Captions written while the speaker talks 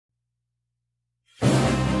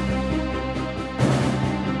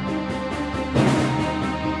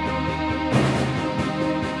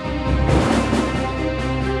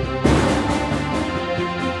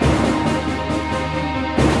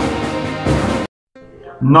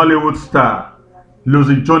Nollywood Star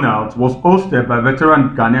Luchy Donalds was hosted by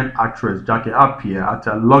veteran Ghanaian actress Appiah at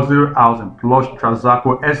a luxury house in plush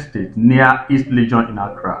Trasacco estate near East Legon in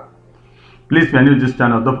Accra. Please, if you are new to this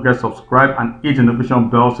channel, don't forget to subscribe and hit the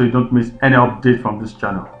notification bell so you don't miss any update from this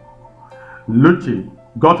channel. Luchy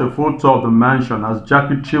got a full tour of the mansion as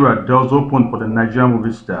Jackie doors opened for the Nigerian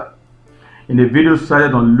movie star. In a video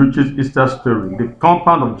cited on Luchy's Insta story, the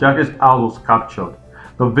compound of Jackie's house was captured.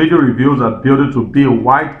 The video reveals her building to be a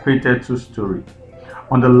white painted two-story.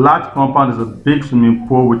 On the large compound is a big swimming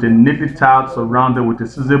pool with a neatly tiled surrounded with a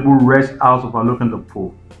sizable rest house overlooking the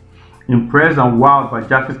pool. Impressed and wowed by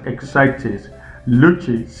Jackie's exercise taste,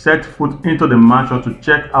 Luchy set foot into the mansion to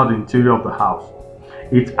check out the interior of the house.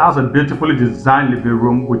 It has a beautifully designed living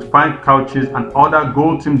room with fine couches and other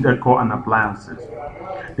gold-themed decor and appliances.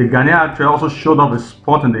 The Ghanaian actress also showed off a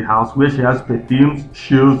spot in the house where she has perfumes,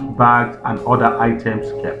 shoes, bags, and other items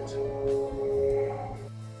kept.